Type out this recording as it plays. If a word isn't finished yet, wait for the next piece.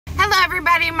Hello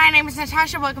everybody, my name is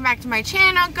Natasha. Welcome back to my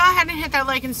channel. Go ahead and hit that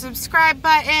like and subscribe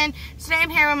button. Today I'm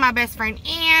here with my best friend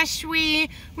Ashley.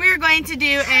 We're going to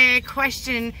do a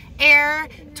questionnaire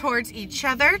towards each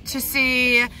other to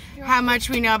see how much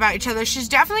we know about each other. She's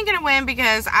definitely going to win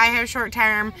because I have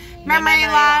short-term memory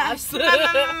loss.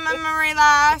 Memory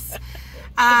loss.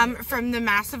 From the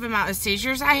massive amount of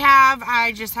seizures I have,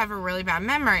 I just have a really bad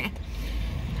memory.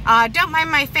 Don't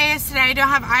mind my face today. I don't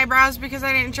have eyebrows because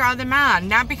I didn't draw them out.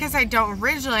 Not because I don't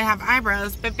originally have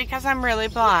eyebrows, but because I'm really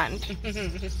blonde.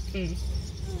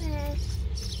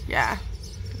 Yeah,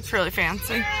 it's really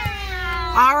fancy.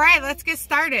 Alright, let's get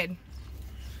started.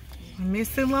 Let me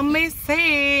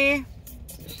see.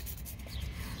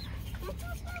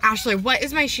 Ashley, what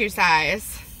is my shoe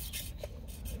size?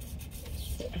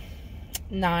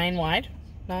 9 wide.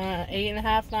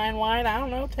 8.5, 9 wide. I don't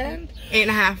know, 10.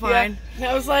 8.5 wide.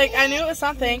 Yeah. I was like, I knew it was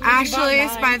something.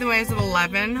 Ashley's, by the way, is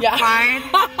 11 wide.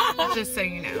 Just so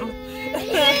you know.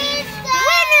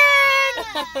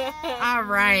 All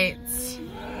right.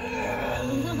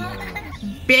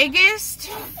 Biggest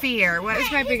fear. What is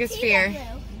my biggest fear?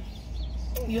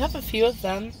 You have a few of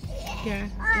them. Yeah.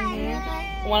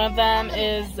 Mm-hmm. One of them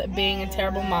is being a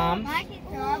terrible mom,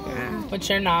 which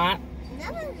you're not.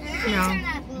 No.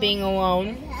 Being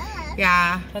alone.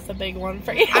 Yeah. That's a big one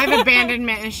for you. I have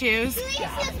abandonment issues.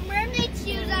 Mermaid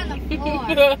shoes on the floor.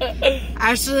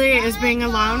 Ashley is being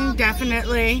alone,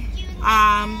 definitely.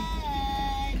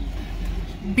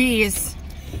 Bees.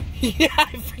 Yeah,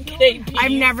 I forget bees.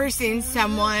 I've never seen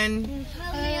someone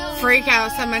freak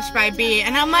out so much by bee.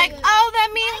 And I'm like, oh,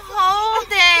 let me hold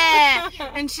it.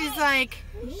 And she's like,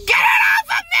 get it off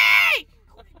of me!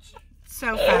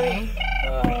 So funny.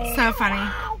 So funny.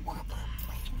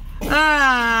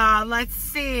 Let's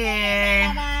see.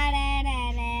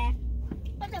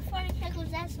 What the 40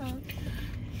 pickles that song?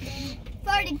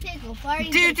 40 pickle,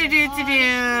 40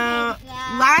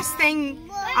 Last thing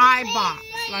I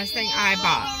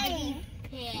bought.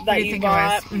 That you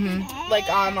bought, Mm-hmm. like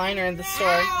online or in the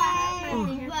store.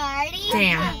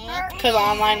 Damn. Because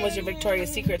online was your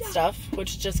Victoria's Secret stuff,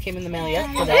 which just came in the mail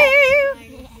yesterday.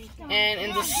 And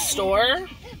in the store,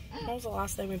 what was the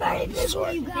last thing we bought in the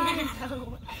store?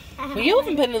 Well, you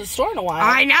haven't been to the store in a while.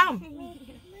 I know.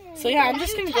 So yeah, I'm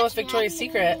just gonna go with Victoria's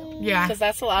Secret. Yeah. Because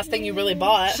that's the last thing you really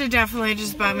bought. She definitely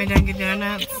just bought me Dunkin'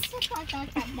 Donuts.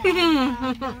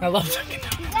 I love Dunkin'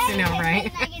 Donuts. I know, right?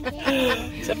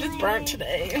 Except it's burnt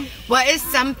today. What is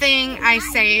something I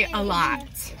say a lot?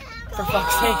 For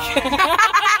fuck's sake.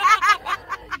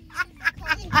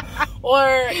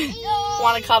 Or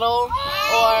want to cuddle.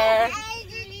 Or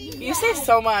you say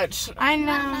so much. I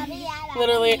know.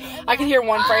 Literally, I can hear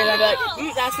one phrase and I'd be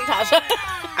like, that's Natasha.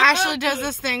 Ashley does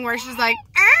this thing where she's like,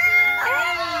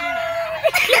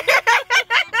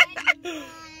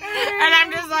 and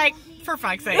I'm just like, for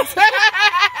fuck's sake.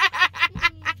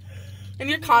 And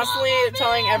you're constantly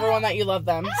telling everyone that you love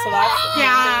them. So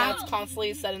that's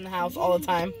constantly said in the house all the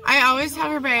time. I always tell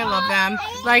everybody I love them.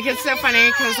 Like, it's so funny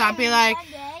because I'll be like,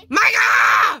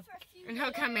 Micah! And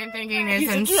he'll come in thinking he's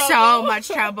in so much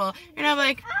trouble. And I'm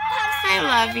like, I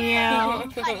love you.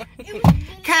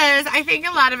 Because I think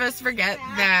a lot of us forget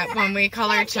that when we call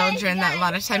our children that a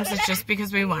lot of times it's just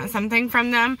because we want something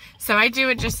from them. So I do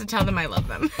it just to tell them I love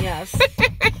them. Yes.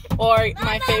 Or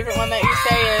my favorite one that you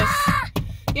say is,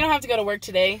 you don't have to go to work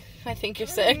today. I think you're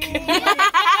sick. I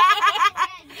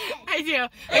do.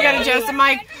 I got to Joseph. I'm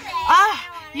like, oh,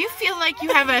 you feel like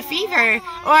you have a fever. Or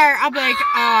I'll be like,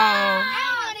 oh,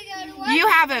 you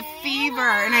have a fever.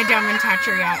 And I don't even touch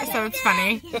her yet. So it's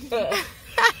funny.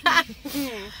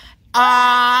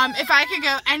 If I could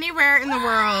go anywhere in the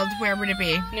world, where would it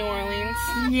be? New Orleans.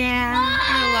 Yeah,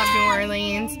 I love New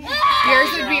Orleans.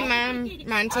 Yours would be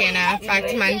Montana, back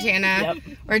to Montana. Yep.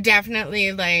 Or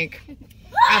definitely like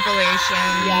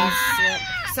Appalachian. Yes. Yep.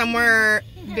 Somewhere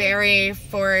very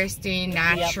foresty,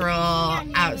 natural,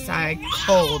 outside,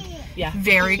 cold. Yeah.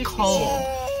 Very cold.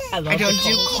 I don't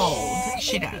do cold.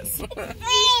 She does.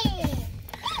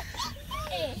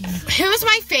 Who's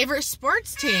my favorite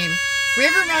sports team? We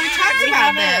haven't really talked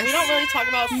about this. We don't really talk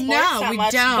about sports that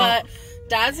much, don't. But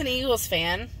Dad's an Eagles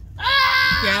fan.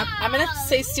 Yep. I'm going to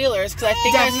say Steelers because I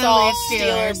think I saw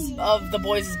Steelers of the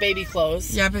boys' baby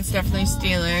clothes. Yep, it's definitely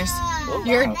Steelers. Oh,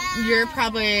 wow. You're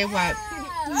probably what?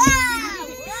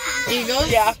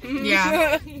 Eagles? Yeah.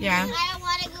 Yeah. Yeah. I don't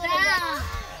want to go to the...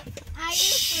 Are you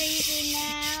freezing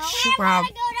now? Wow.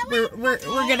 We're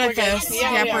good at this.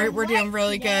 Yeah, Yep, we're doing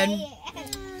really good.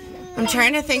 I'm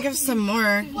trying to think of some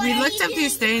more. We looked up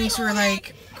these things. We're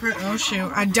like, oh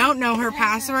shoot, I don't know her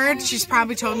password. She's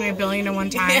probably told me 1,000,001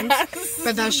 times. Yes.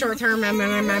 But that short-term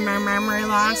memory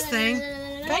loss thing.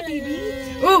 Bye,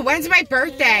 baby. Ooh, when's my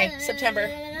birthday? September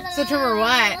September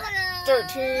what?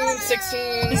 13,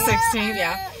 16. 16th.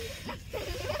 Yeah.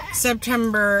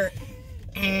 September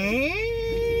 8th.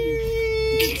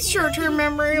 Short-term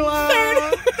memory loss.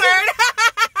 Third.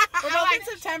 We're both in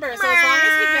September, so as long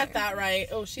as we get that right.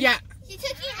 Oh, Yeah.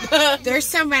 There's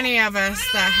so many of us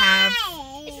that have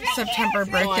September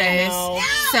birthdays.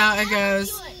 So it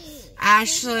goes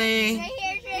Ashley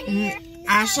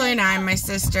and I, my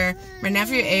sister, my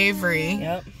nephew Avery,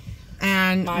 Yep.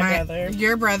 and My brother.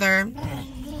 your brother,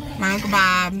 my Uncle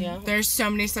Bob. Yeah. There's so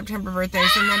many September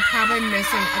birthdays, and then probably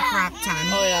missing a crap ton.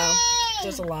 Oh, yeah.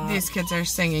 There's a lot. These kids are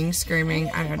singing, screaming,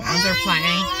 I don't know, they're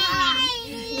playing.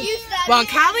 Well,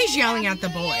 Callie's yelling at the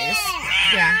boys.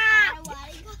 Yeah.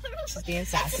 She's being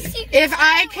sassy. If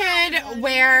I could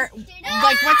wear,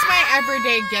 like, what's my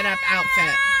everyday get-up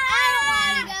outfit?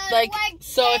 Like,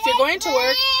 so if you're going to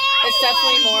work, it's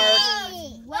definitely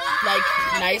more, like,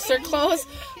 nicer clothes.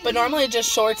 But normally just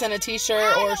shorts and a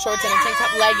t-shirt or shorts and a tank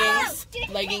top. Leggings.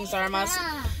 Leggings are a must.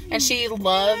 And she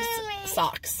loves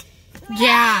socks.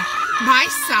 Yeah, my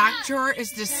sock drawer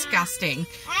is disgusting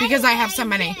because I have so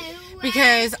many.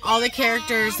 Because all the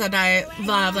characters that I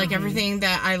love, like everything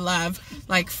that I love,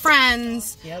 like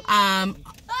Friends, Yep. all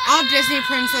Disney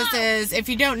princesses. If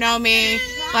you don't know me,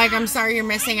 like, I'm sorry you're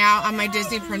missing out on my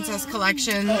Disney princess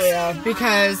collections. Oh, yeah.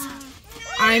 Because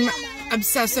I'm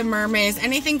obsessed with mermaids.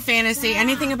 Anything fantasy,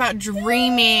 anything about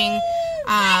dreaming,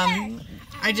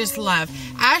 I just love.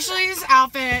 Ashley's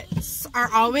outfits are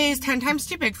always 10 times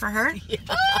too big for her. Yeah.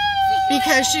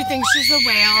 Because she thinks she's a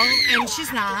whale, and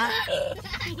she's not.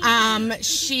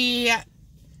 She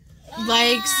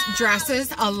likes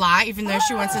dresses a lot, even though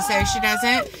she wants to say she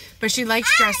doesn't. But she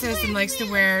likes dresses and likes to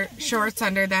wear shorts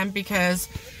under them because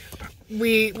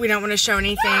we don't want to show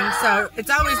anything. So it's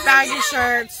always baggy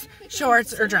shirts,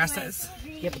 shorts, or dresses.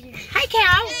 Yep. Hi,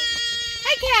 Cal.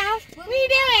 Hi, Cal. What are you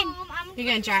doing? You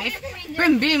gonna drive?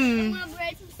 Boom, boom.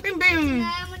 Boom,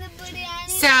 boom.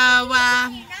 So,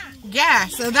 yeah,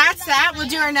 so that's that. We'll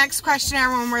do our next questionnaire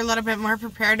when we're a little bit more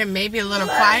prepared and maybe a little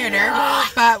quieter.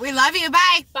 But we love you.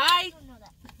 Bye. Bye.